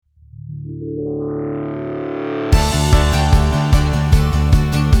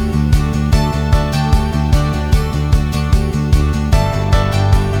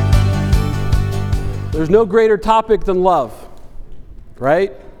no greater topic than love,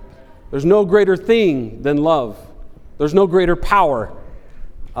 right? There's no greater thing than love. There's no greater power.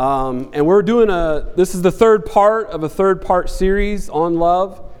 And we're doing this is the third part of a third-part series on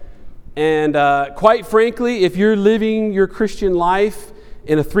love. And quite frankly, if you're living your Christian life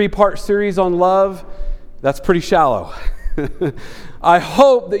in a three-part series on love, that's pretty shallow. I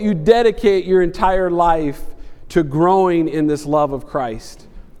hope that you dedicate your entire life to growing in this love of Christ.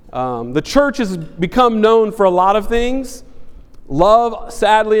 The church has become known for a lot of things. Love,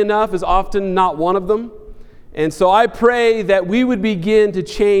 sadly enough, is often not one of them. And so I pray that we would begin to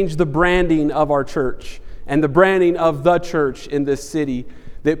change the branding of our church and the branding of the church in this city,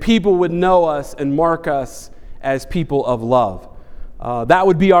 that people would know us and mark us as people of love. That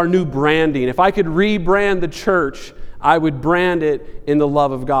would be our new branding. If I could rebrand the church, I would brand it in the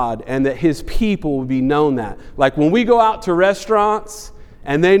love of God, and that His people would be known that. Like when we go out to restaurants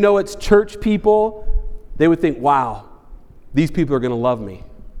and they know it's church people, they would think, wow, these people are going to love me.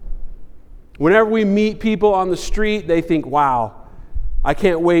 Whenever we meet people on the street, they think, wow, I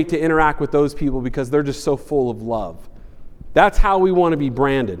can't wait to interact with those people because they're just so full of love. That's how we want to be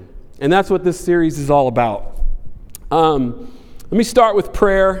branded. And that's what this series is all about. Let me start with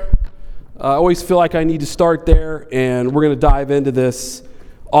prayer. I always feel like I need to start there, and we're going to dive into this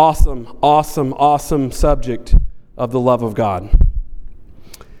awesome subject of the love of God.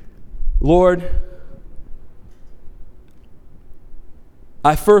 Lord,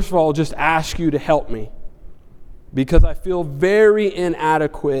 I first of all just ask you to help me, because I feel very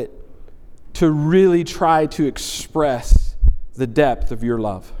inadequate to really try to express the depth of your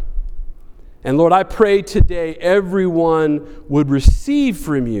love. And Lord, I pray today everyone would receive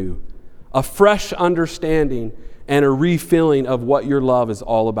from you a fresh understanding and a refilling of what your love is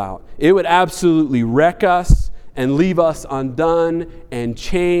all about. It would absolutely wreck us and leave us undone and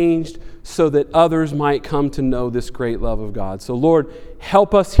changed so that others might come to know this great love of God. So Lord,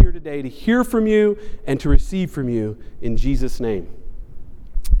 help us here today to hear from you and to receive from you in Jesus' name.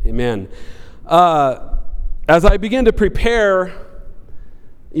 Amen. As I begin to prepare,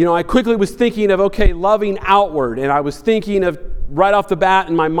 I quickly was thinking of, loving outward. And I was thinking of, right off the bat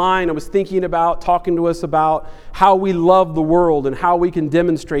in my mind, I was thinking about talking to us about how we love the world and how we can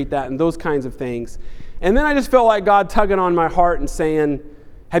demonstrate that and those kinds of things. And then I just felt like God tugging on my heart and saying,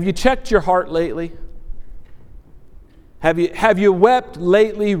 have you checked your heart lately? Have you wept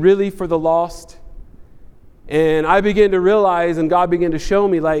lately really for the lost? And I began to realize, and God began to show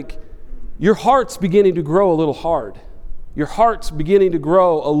me, your heart's beginning to grow a little hard. Your heart's beginning to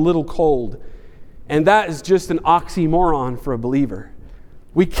grow a little cold. And that is just an oxymoron for a believer.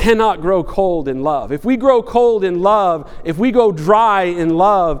 We cannot grow cold in love. If we grow cold in love, if we go dry in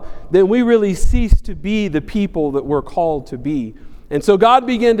love, then we really cease to be the people that we're called to be. And so God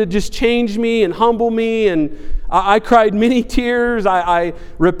began to just change me and humble me, and I cried many tears. I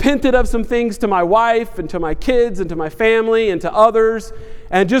repented of some things to my wife and to my kids and to my family and to others,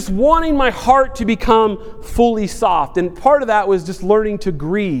 and just wanting my heart to become fully soft. And part of that was just learning to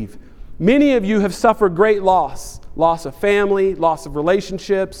grieve. Many of you have suffered great loss of family, loss of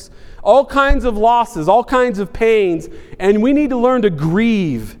relationships, all kinds of losses, all kinds of pains, and we need to learn to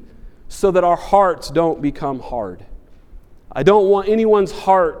grieve so that our hearts don't become hard. I don't want anyone's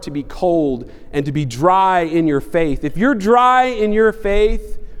heart to be cold and to be dry in your faith. If you're dry in your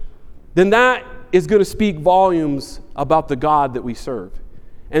faith, then that is going to speak volumes about the God that we serve.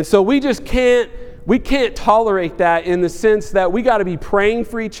 And so we can't tolerate that, in the sense that we got to be praying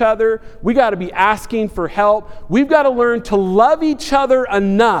for each other. We got to be asking for help. We've got to learn to love each other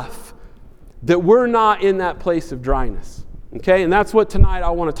enough that we're not in that place of dryness. Okay? And that's what tonight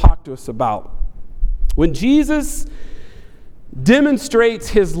I want to talk to us about. When Jesus demonstrates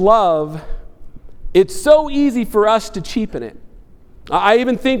His love, it's so easy for us to cheapen it. I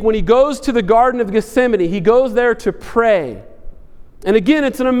even think when He goes to the Garden of Gethsemane, He goes there to pray. And again,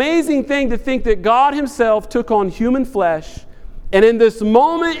 it's an amazing thing to think that God Himself took on human flesh, and in this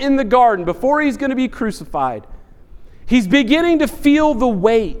moment in the garden, before He's going to be crucified, He's beginning to feel the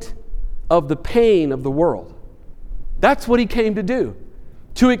weight of the pain of the world. That's what He came to do.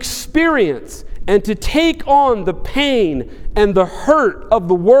 To experience and to take on the pain and the hurt of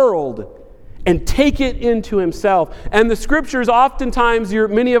the world and take it into Himself. And the scriptures oftentimes,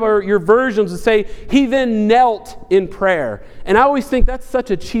 many of your versions would say, He then knelt in prayer. And I always think that's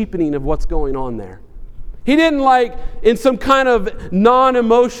such a cheapening of what's going on there. He didn't in some kind of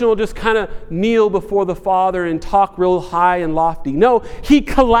non-emotional, just kind of kneel before the Father and talk real high and lofty. No, He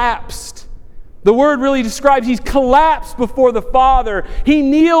collapsed The word really describes he's collapsed before the Father. He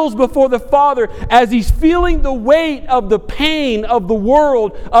kneels before the Father as he's feeling the weight of the pain of the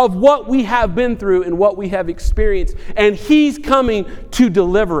world, of what we have been through and what we have experienced. And he's coming to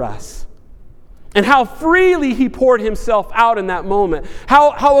deliver us. And how freely he poured himself out in that moment.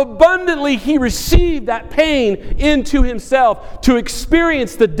 How abundantly he received that pain into himself to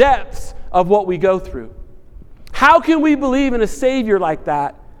experience the depths of what we go through. How can we believe in a Savior like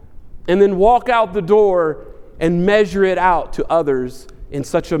that and then walk out the door and measure it out to others in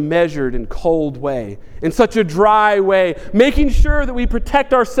such a measured and cold way, in such a dry way, making sure that we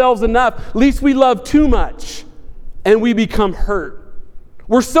protect ourselves enough, lest we love too much and we become hurt?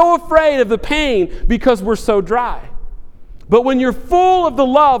 We're so afraid of the pain because we're so dry. But when you're full of the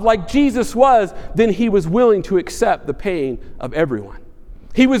love like Jesus was, then he was willing to accept the pain of everyone.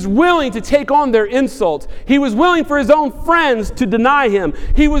 He was willing to take on their insults. He was willing for his own friends to deny him.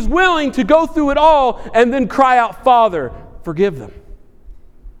 He was willing to go through it all and then cry out, Father, forgive them,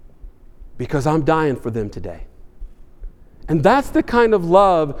 because I'm dying for them today. And that's the kind of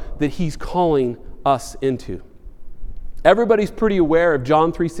love that he's calling us into. Everybody's pretty aware of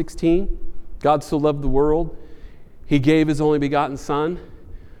John 3:16. God so loved the world, he gave his only begotten Son.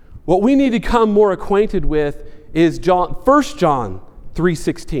 What we need to come more acquainted with is 1 John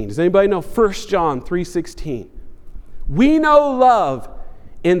 3:16. Does anybody know 1 John 3:16? We know love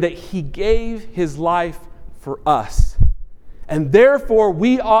in that he gave his life for us. And therefore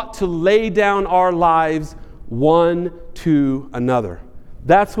we ought to lay down our lives one to another.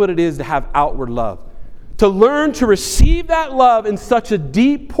 That's what it is to have outward love. To learn to receive that love in such a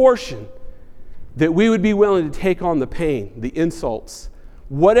deep portion that we would be willing to take on the pain, the insults,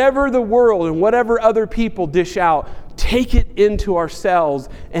 whatever the world and whatever other people dish out, take it into ourselves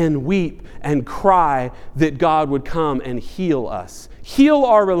and weep and cry that God would come and heal us, heal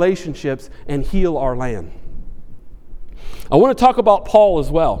our relationships, and heal our land. I want to talk about Paul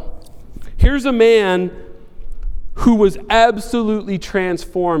as well. Here's a man who was absolutely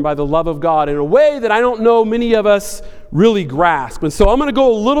transformed by the love of God in a way that I don't know many of us really grasp. And so I'm going to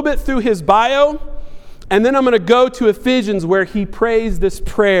go a little bit through his bio, and then I'm going to go to Ephesians where he prays this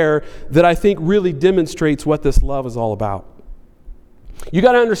prayer that I think really demonstrates what this love is all about. You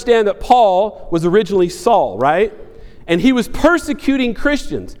got to understand that Paul was originally Saul, right? And he was persecuting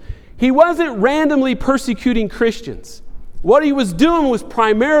Christians. He wasn't randomly persecuting Christians. What he was doing was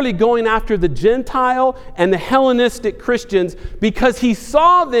primarily going after the Gentile and the Hellenistic Christians because he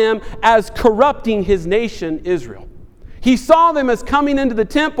saw them as corrupting his nation, Israel. He saw them as coming into the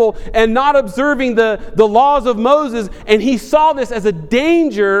temple and not observing the laws of Moses, and he saw this as a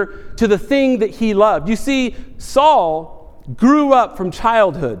danger to the thing that he loved. You see, Saul grew up from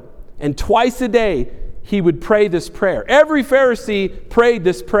childhood, and twice a day he would pray this prayer. Every Pharisee prayed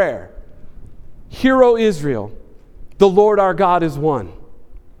this prayer. Hear, O Israel, the Lord our God is one.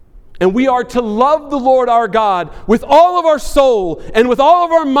 And we are to love the Lord our God with all of our soul and with all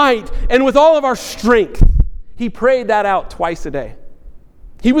of our might and with all of our strength. He prayed that out twice a day.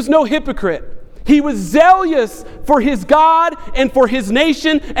 He was no hypocrite. He was zealous for his God and for his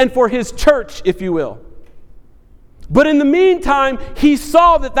nation and for his church, if you will. But in the meantime, he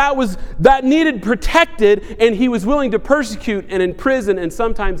saw that needed protected, and he was willing to persecute and imprison and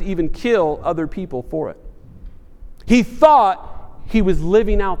sometimes even kill other people for it. He thought he was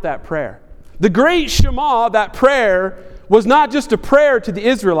living out that prayer. The great Shema, that prayer, was not just a prayer to the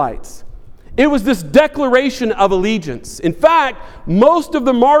Israelites. It was this declaration of allegiance. In fact, most of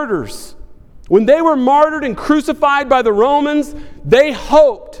the martyrs, when they were martyred and crucified by the Romans, they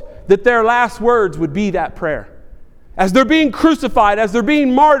hoped that their last words would be that prayer. As they're being crucified, as they're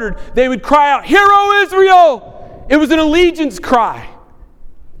being martyred, they would cry out, "Hear, O Israel!" It was an allegiance cry.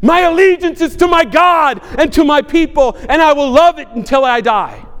 My allegiance is to my God and to my people, and I will love it until I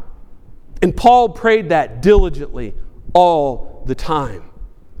die. And Paul prayed that diligently all the time.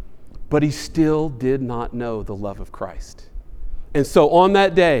 But he still did not know the love of Christ. And so on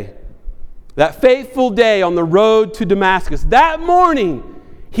that day, that fateful day on the road to Damascus, that morning,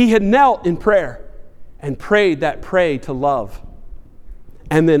 he had knelt in prayer and prayed that prayer to love.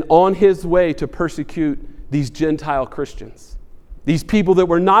 And then on his way to persecute these Gentile Christians. These people that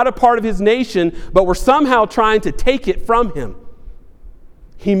were not a part of his nation, but were somehow trying to take it from him.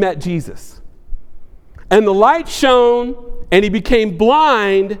 He met Jesus. And the light shone, and he became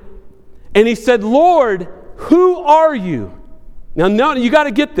blind, and he said, "Lord, who are you?" Now, no, you got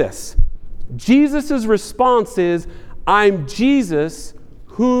to get this. Jesus' response is, "I'm Jesus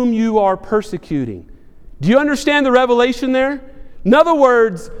whom you are persecuting." Do you understand the revelation there? In other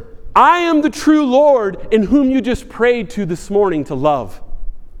words, I am the true Lord in whom you just prayed to this morning to love.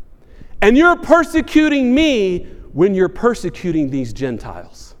 And you're persecuting me when you're persecuting these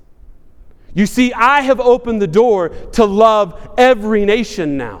Gentiles. You see, I have opened the door to love every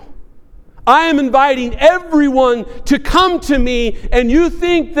nation now. I am inviting everyone to come to me, and you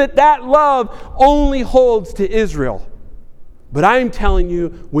think that that love only holds to Israel. But I am telling you,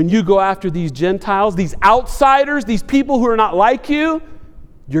 when you go after these Gentiles, these outsiders, these people who are not like you,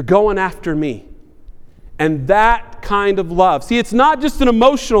 you're going after me. And that kind of love. See, it's not just an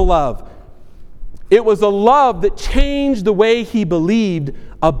emotional love. It was a love that changed the way he believed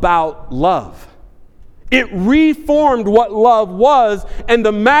about love. It reformed what love was and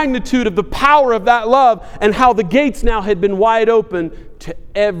the magnitude of the power of that love and how the gates now had been wide open to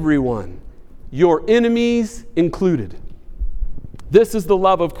everyone, your enemies included. This is the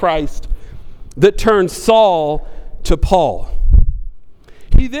love of Christ that turned Saul to Paul.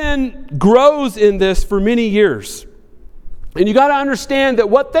 He then grows in this for many years. And you got to understand that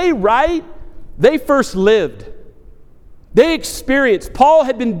what they write, they first lived. They experienced. Paul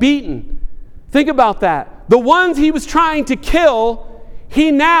had been beaten. Think about that. The ones he was trying to kill,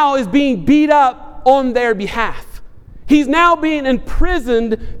 he now is being beat up on their behalf. He's now being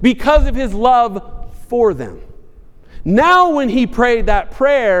imprisoned because of his love for them. Now when he prayed that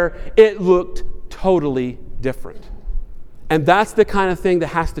prayer, it looked totally different. And that's the kind of thing that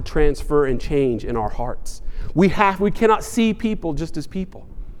has to transfer and change in our hearts. We cannot see people just as people.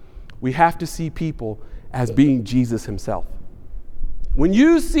 We have to see people as being Jesus himself. When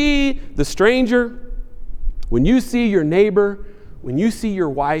you see the stranger, when you see your neighbor, when you see your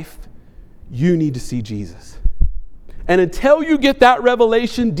wife, you need to see Jesus. And until you get that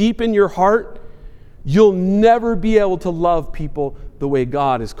revelation deep in your heart, you'll never be able to love people the way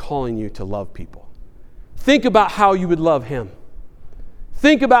God is calling you to love people. Think about how you would love him.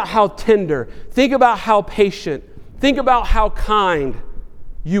 Think about how tender. Think about how patient. Think about how kind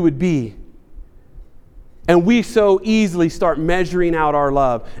you would be. And we so easily start measuring out our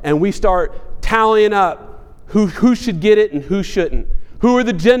love. And we start tallying up who should get it and who shouldn't. Who are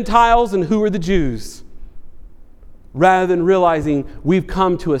the Gentiles and who are the Jews? Rather than realizing we've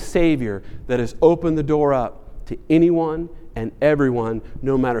come to a Savior that has opened the door up to anyone and everyone,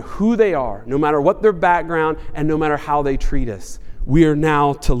 no matter who they are, no matter what their background, and no matter how they treat us. We are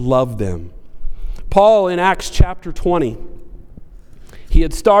now to love them. Paul in Acts chapter 20, he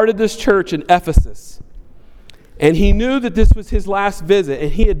had started this church in Ephesus. And he knew that this was his last visit.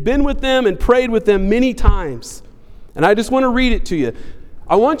 And he had been with them and prayed with them many times. And I just want to read it to you.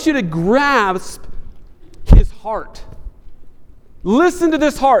 I want you to grasp his heart. Listen to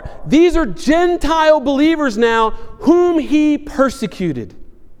this heart. These are Gentile believers now whom he persecuted.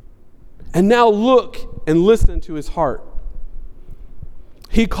 And now look and listen to his heart.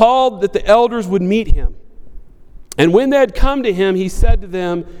 He called that the elders would meet him. And when they had come to him, he said to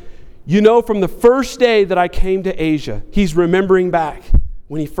them, you know, from the first day that I came to Asia, he's remembering back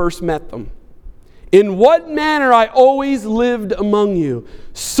when he first met them, in what manner I always lived among you,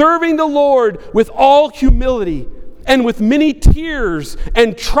 serving the Lord with all humility and with many tears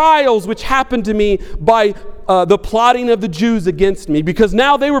and trials which happened to me by the plotting of the Jews against me, because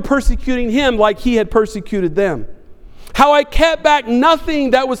now they were persecuting him like he had persecuted them. How I kept back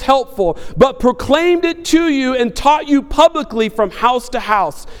nothing that was helpful, but proclaimed it to you and taught you publicly from house to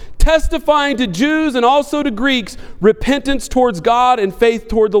house, testifying to Jews and also to Greeks repentance towards God and faith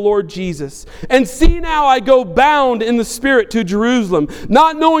toward the Lord Jesus. And see now I go bound in the Spirit to Jerusalem,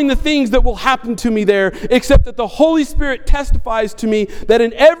 not knowing the things that will happen to me there, except that the Holy Spirit testifies to me that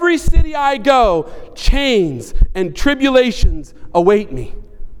in every city I go, chains and tribulations await me.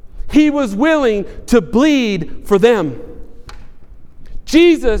 He was willing to bleed for them.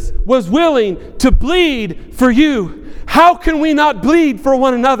 Jesus was willing to bleed for you. How can we not bleed for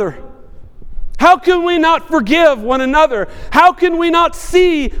one another? How can we not forgive one another? How can we not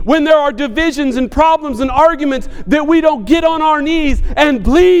see when there are divisions and problems and arguments that we don't get on our knees and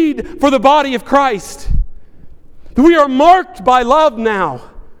bleed for the body of Christ? We are marked by love now.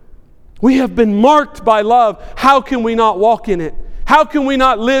 We have been marked by love. How can we not walk in it? How can we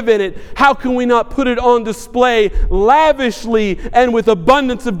not live in it? How can we not put it on display lavishly and with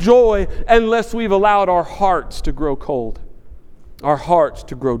abundance of joy unless we've allowed our hearts to grow cold, our hearts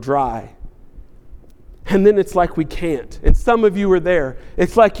to grow dry? And then it's like we can't. And some of you are there.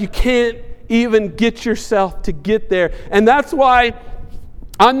 It's like you can't even get yourself to get there. And that's why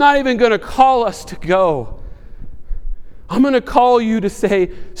I'm not even going to call us to go. I'm going to call you to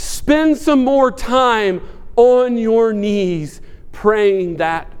say, spend some more time on your knees praying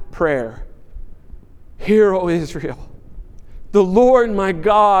that prayer. Hear, O Israel, the Lord my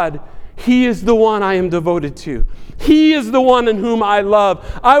God, He is the one I am devoted to. He is the one in whom I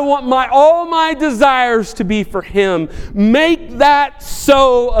love. I want all my desires to be for Him. Make that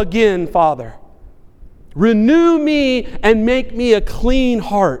so again, Father. Renew me and make me a clean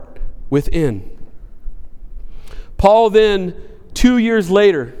heart within. Paul then, 2 years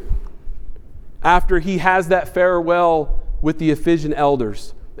later, after he has that farewell with the Ephesian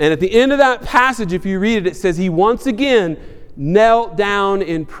elders, and at the end of that passage, if you read it, it says he once again knelt down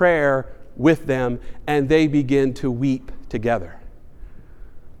in prayer with them, and they begin to weep together.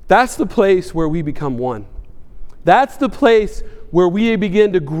 That's the place where we become one. That's the place where we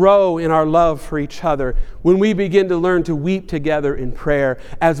begin to grow in our love for each other, when we begin to learn to weep together in prayer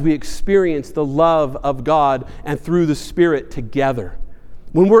as we experience the love of God and through the Spirit together.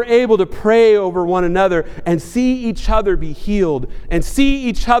 When we're able to pray over one another and see each other be healed and see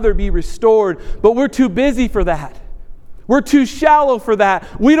each other be restored, but we're too busy for that. We're too shallow for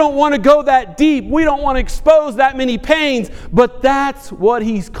that. We don't want to go that deep. We don't want to expose that many pains, but that's what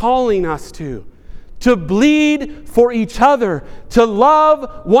He's calling us to bleed for each other, to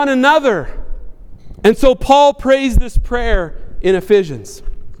love one another. And so Paul prays this prayer in Ephesians.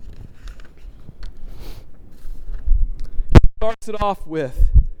 He starts it off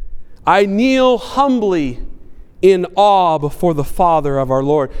with, I kneel humbly in awe before the Father of our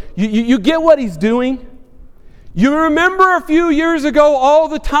Lord. You get what he's doing? You remember a few years ago all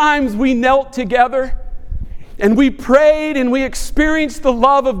the times we knelt together and we prayed and we experienced the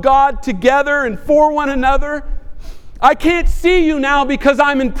love of God together and for one another? I can't see you now because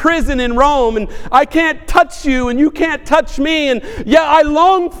I'm in prison in Rome, and I can't touch you and you can't touch me, and yeah, I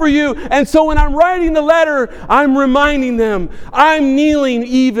long for you. And so when I'm writing the letter, I'm reminding them, I'm kneeling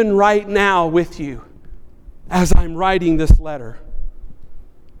even right now with you as I'm writing this letter.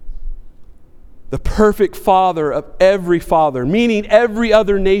 The perfect Father of every father, meaning every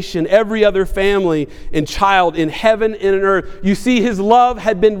other nation, every other family and child in heaven and in earth. You see, His love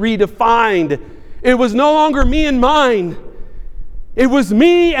had been redefined. It was no longer me and mine. It was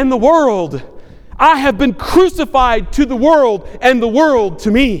me and the world. I have been crucified to the world and the world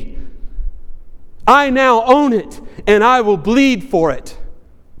to me. I now own it and I will bleed for it.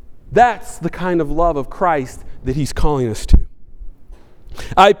 That's the kind of love of Christ that He's calling us to.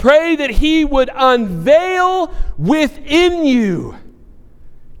 I pray that He would unveil within you.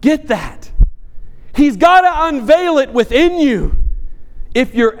 Get that? He's got to unveil it within you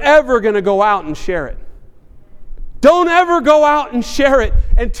if you're ever going to go out and share it. Don't ever go out and share it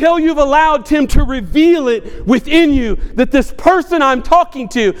until you've allowed Him to reveal it within you, that this person I'm talking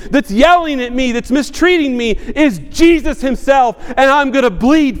to that's yelling at me, that's mistreating me, is Jesus Himself, and I'm going to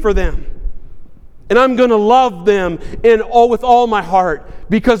bleed for them. And I'm going to love them with all my heart.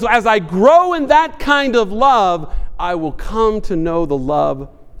 Because as I grow in that kind of love, I will come to know the love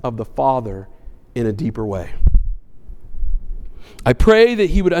of the Father in a deeper way. I pray that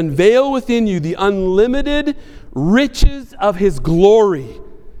He would unveil within you the unlimited riches of His glory.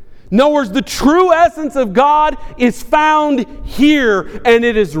 In other words, the true essence of God is found here, and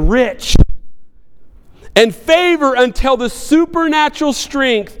it is rich. And favor until the supernatural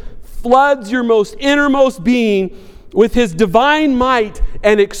strength floods your most innermost being with His divine might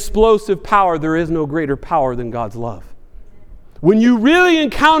and explosive power. There is no greater power than God's love. When you really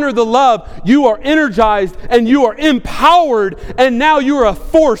encounter the love, you are energized and you are empowered, and now you are a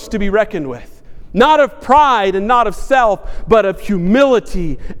force to be reckoned with. Not of pride and not of self, but of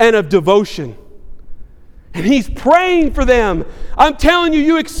humility and of devotion. And He's praying for them. I'm telling you,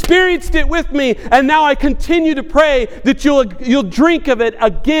 you experienced it with me, and now I continue to pray that you'll drink of it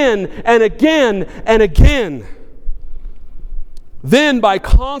again and again and again. Then, by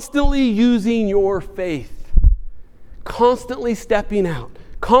constantly using your faith, constantly stepping out,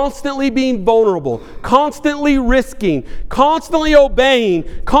 constantly being vulnerable, constantly risking, constantly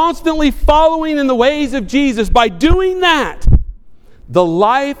obeying, constantly following in the ways of Jesus, by doing that, the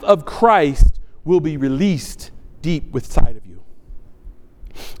life of Christ will be released deep within of you.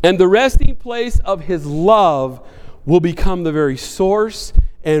 And the resting place of His love will become the very source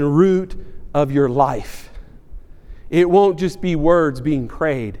and root of your life. It won't just be words being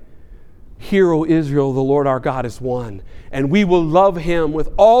prayed. Hear, O Israel, the Lord our God is one. And we will love Him with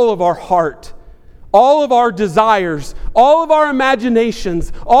all of our heart, all of our desires, all of our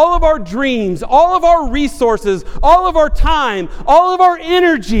imaginations, all of our dreams, all of our resources, all of our time, all of our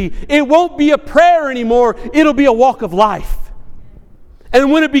energy. It won't be a prayer anymore. It'll be a walk of life.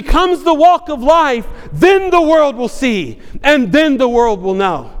 And when it becomes the walk of life, then the world will see, and then the world will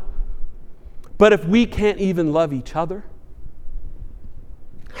know. But if we can't even love each other,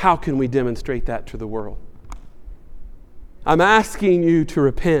 how can we demonstrate that to the world? I'm asking you to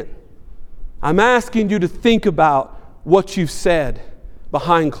repent. I'm asking you to think about what you've said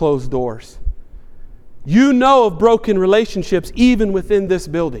behind closed doors. You know of broken relationships even within this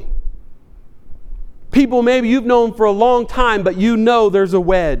building. People maybe you've known for a long time, but you know there's a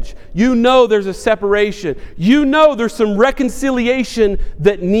wedge. You know there's a separation. You know there's some reconciliation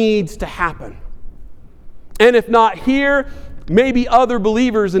that needs to happen. And if not here, maybe other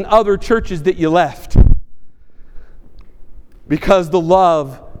believers in other churches that you left. Because the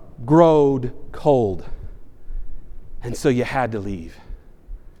love growed cold. And so you had to leave.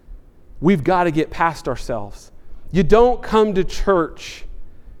 We've got to get past ourselves. You don't come to church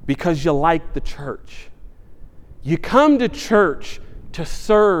because you like the church. You come to church to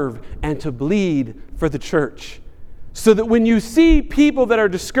serve and to bleed for the church. So that when you see people that are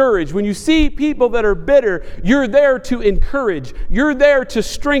discouraged, when you see people that are bitter, you're there to encourage. You're there to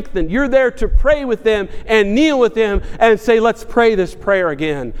strengthen. You're there to pray with them and kneel with them and say, let's pray this prayer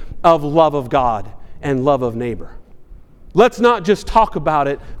again of love of God and love of neighbor. Let's not just talk about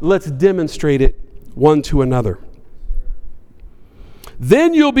it. Let's demonstrate it one to another.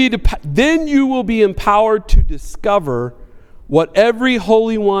 Then you will be empowered to discover what every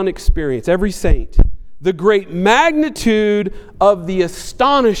holy one experienced, every saint, the great magnitude of the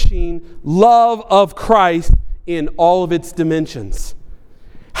astonishing love of Christ in all of its dimensions.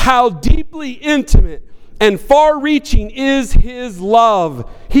 How deeply intimate and far-reaching is His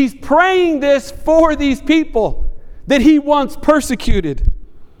love. He's praying this for these people that He once persecuted.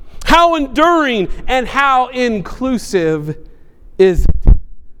 How enduring and how inclusive is it?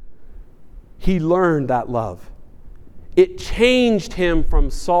 He learned that love. It changed him from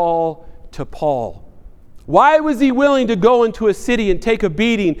Saul to Paul. Why was he willing to go into a city and take a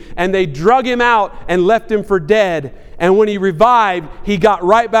beating and they drug him out and left him for dead? And when he revived, he got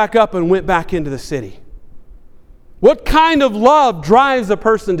right back up and went back into the city. What kind of love drives a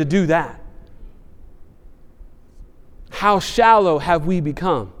person to do that? How shallow have we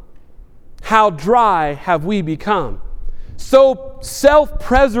become? How dry have we become? So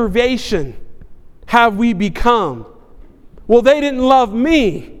self-preservation have we become. Well, they didn't love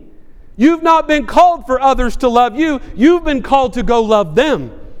me. You've not been called for others to love you. You've been called to go love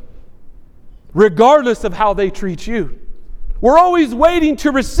them, regardless of how they treat you. We're always waiting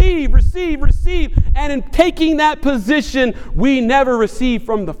to receive. And in taking that position, we never receive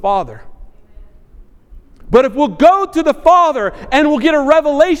from the Father. But if we'll go to the Father and we'll get a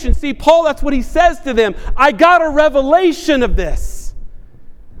revelation. See, Paul, that's what he says to them. I got a revelation of this.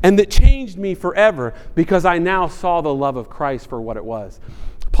 And that changed me forever because I now saw the love of Christ for what it was.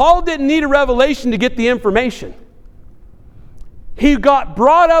 Paul didn't need a revelation to get the information. He got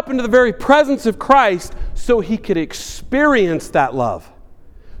brought up into the very presence of Christ so he could experience that love.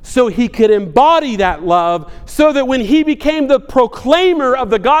 So he could embody that love so that when he became the proclaimer of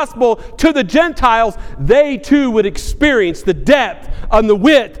the gospel to the Gentiles, they too would experience the depth and the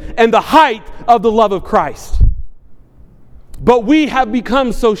width and the height of the love of Christ. But we have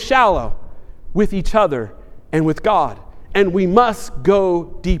become so shallow with each other and with God. And we must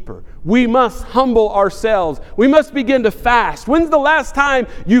go deeper. We must humble ourselves. We must begin to fast. When's the last time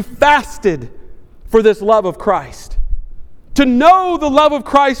you fasted for this love of Christ? To know the love of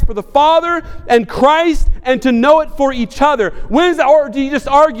Christ for the Father and Christ and to know it for each other. Or do you just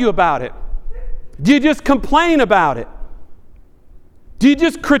argue about it? Do you just complain about it? Do you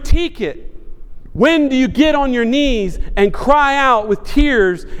just critique it? When do you get on your knees and cry out with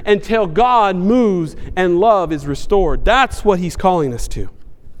tears until God moves and love is restored? That's what he's calling us to.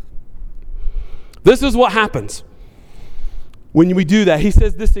 This is what happens when we do that. He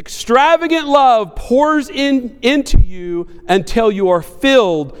says this extravagant love pours into you until you are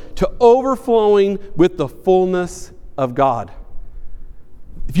filled to overflowing with the fullness of God.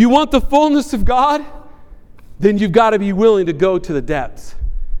 If you want the fullness of God, then you've got to be willing to go to the depths.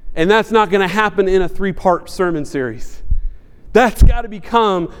 And that's not going to happen in a 3-part sermon series. That's got to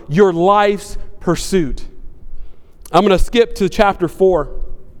become your life's pursuit. I'm going to skip to chapter 4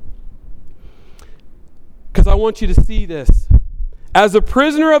 because I want you to see this. As a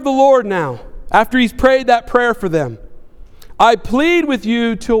prisoner of the Lord now, after he's prayed that prayer for them, I plead with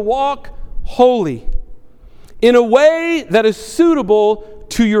you to walk holy in a way that is suitable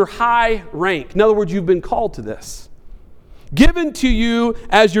to your high rank. In other words, you've been called to this. Given to you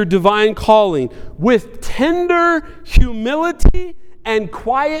as your divine calling, with tender humility and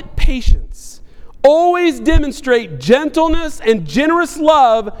quiet patience. Always demonstrate gentleness and generous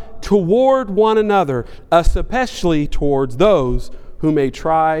love toward one another, especially towards those who may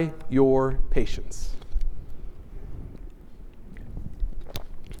try your patience.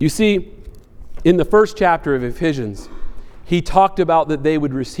 You see, in the first chapter of Ephesians, he talked about that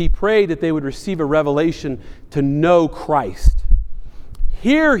he prayed that they would receive a revelation to know Christ.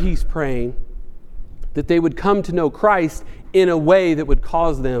 Here he's praying that they would come to know Christ in a way that would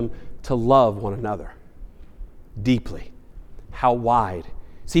cause them to love one another deeply. How wide.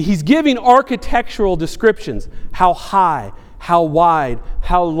 See, he's giving architectural descriptions. How high, how wide,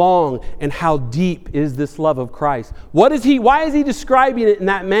 how long, and how deep is this love of Christ? Why is he describing it in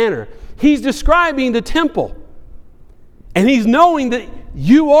that manner? He's describing the temple. And he's knowing that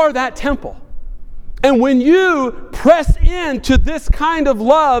you are that temple. And when you press into this kind of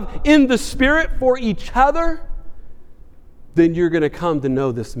love in the Spirit for each other, then you're going to come to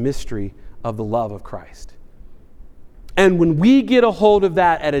know this mystery of the love of Christ. And when we get a hold of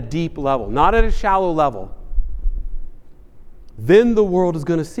that at a deep level, not at a shallow level, then the world is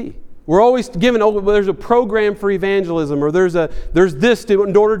going to see. We're always given, there's a program for evangelism, or there's this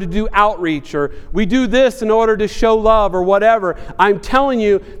in order to do outreach, or we do this in order to show love, or whatever. I'm telling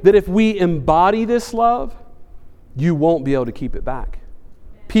you that if we embody this love, you won't be able to keep it back.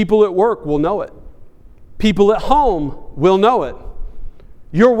 People at work will know it. People at home will know it.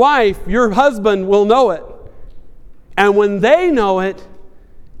 Your wife, your husband will know it. And when they know it,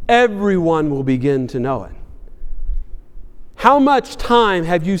 everyone will begin to know it. How much time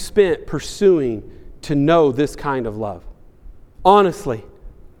have you spent pursuing to know this kind of love? Honestly.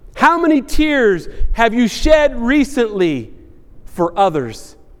 How many tears have you shed recently for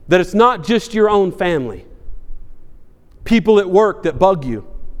others? That it's not just your own family. People at work that bug you.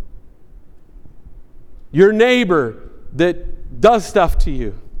 Your neighbor that does stuff to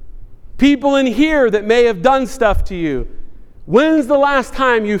you. People in here that may have done stuff to you. When's the last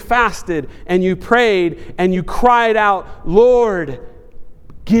time you fasted and you prayed and you cried out, Lord,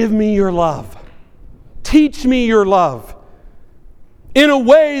 give me your love. Teach me your love. In a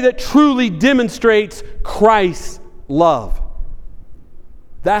way that truly demonstrates Christ's love.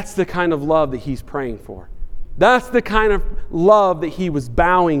 That's the kind of love that he's praying for. That's the kind of love that he was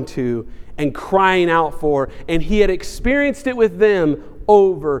bowing to and crying out for. And he had experienced it with them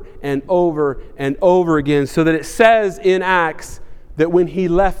over and over and over again, so that it says in Acts that when he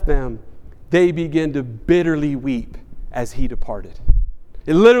left them, they began to bitterly weep as he departed.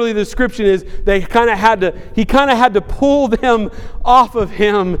 And literally the description is he kind of had to pull them off of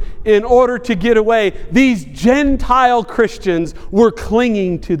him in order to get away. These Gentile Christians were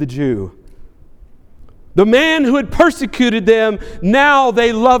clinging to the Jew. The man who had persecuted them, now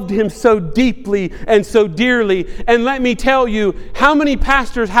they loved him so deeply and so dearly. And let me tell you, how many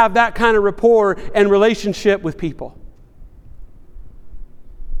pastors have that kind of rapport and relationship with people?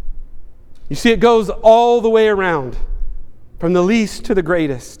 You see, it goes all the way around, from the least to the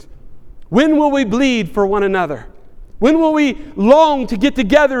greatest. When will we bleed for one another? When will we long to get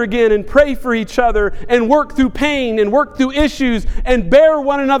together again and pray for each other and work through pain and work through issues and bear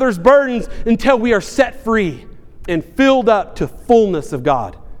one another's burdens until we are set free and filled up to fullness of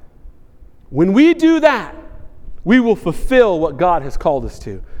God? When we do that, we will fulfill what God has called us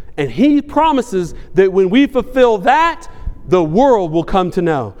to. And he promises that when we fulfill that, the world will come to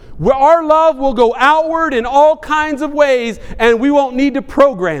know. Our love will go outward in all kinds of ways, and we won't need to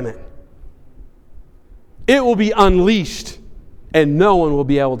program it. It will be unleashed, and no one will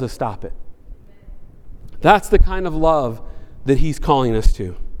be able to stop it. That's the kind of love that he's calling us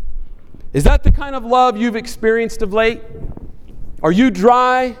to. Is that the kind of love you've experienced of late? Are you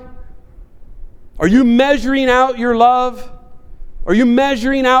dry? Are you measuring out your love? Are you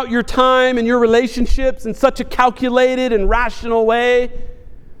measuring out your time and your relationships in such a calculated and rational way?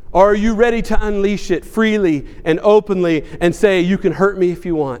 Or are you ready to unleash it freely and openly and say, you can hurt me if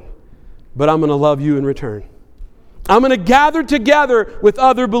you want, but I'm going to love you in return. I'm going to gather together with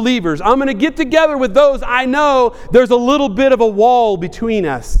other believers. I'm going to get together with those I know there's a little bit of a wall between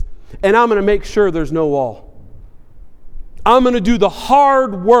us. And I'm going to make sure there's no wall. I'm going to do the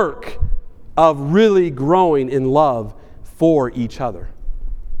hard work of really growing in love for each other.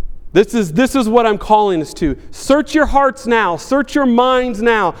 This is what I'm calling us to. Search your hearts now. Search your minds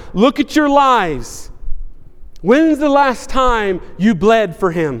now. Look at your lives. When's the last time you bled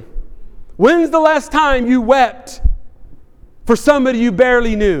for him? When's the last time you wept for somebody you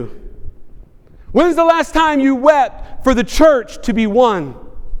barely knew? When's the last time you wept for the church to be one?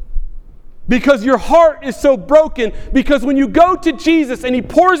 Because your heart is so broken. Because when you go to Jesus and he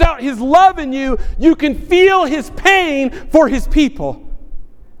pours out his love in you, you can feel his pain for his people.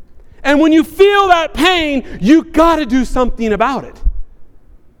 And when you feel that pain, you got to do something about it.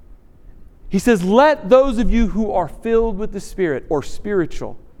 He says, let those of you who are filled with the Spirit or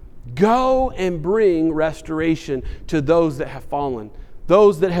spiritual go and bring restoration to those that have fallen.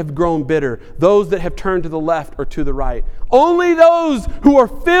 those that have grown bitter, those that have turned to the left or to the right. Only those who are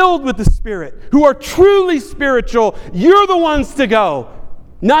filled with the Spirit, who are truly spiritual, you're the ones to go.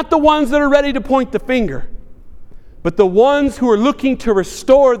 Not the ones that are ready to point the finger, but the ones who are looking to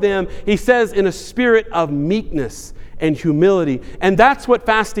restore them, he says, in a spirit of meekness and humility. And that's what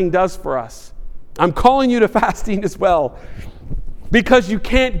fasting does for us. I'm calling you to fasting as well, because you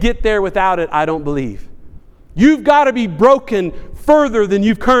can't get there without it, I don't believe. You've got to be broken further than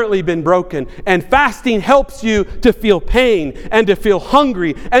you've currently been broken. And fasting helps you to feel pain and to feel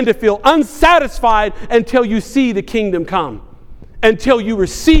hungry and to feel unsatisfied until you see the kingdom come, until you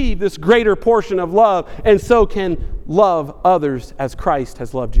receive this greater portion of love, and so can love others as Christ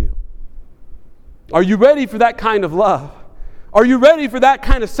has loved you. Are you ready for that kind of love? Are you ready for that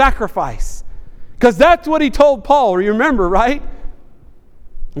kind of sacrifice? Because that's what he told Paul, you remember, right?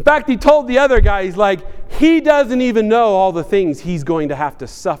 In fact, he told the other guy, he's like, he doesn't even know all the things he's going to have to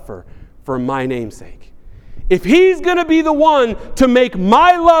suffer for my name's sake. If he's going to be the one to make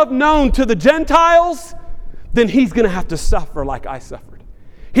my love known to the Gentiles, then he's going to have to suffer like I suffered.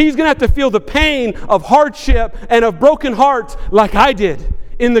 He's going to have to feel the pain of hardship and of broken hearts like I did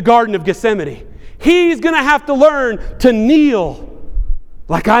in the Garden of Gethsemane. He's going to have to learn to kneel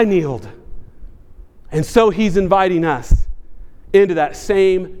like I kneeled. And so he's inviting us into that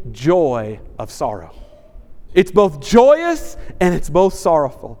same joy of sorrow. It's both joyous and it's both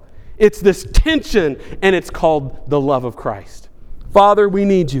sorrowful. It's this tension, and it's called the love of Christ. Father, we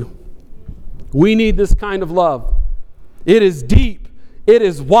need you. We need this kind of love. It is deep, it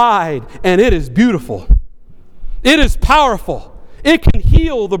is wide, and it is beautiful. It is powerful. It can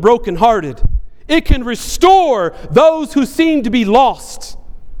heal the brokenhearted. It can restore those who seem to be lost.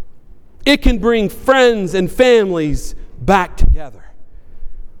 It can bring friends and families back together.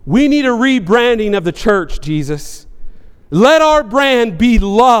 We need a rebranding of the church, Jesus. Let our brand be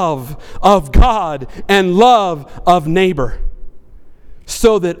love of God and love of neighbor,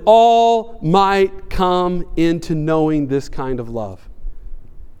 so that all might come into knowing this kind of love.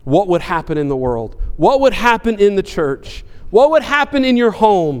 What would happen in the world? What would happen in the church? What would happen in your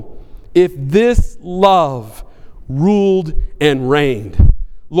home if this love ruled and reigned?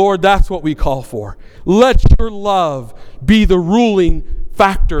 Lord, that's what we call for. Let your love be the ruling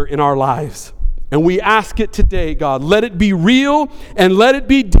factor in our lives. And we ask it today, God. Let it be real and let it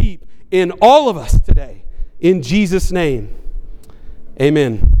be deep in all of us today. In Jesus' name,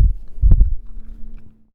 amen.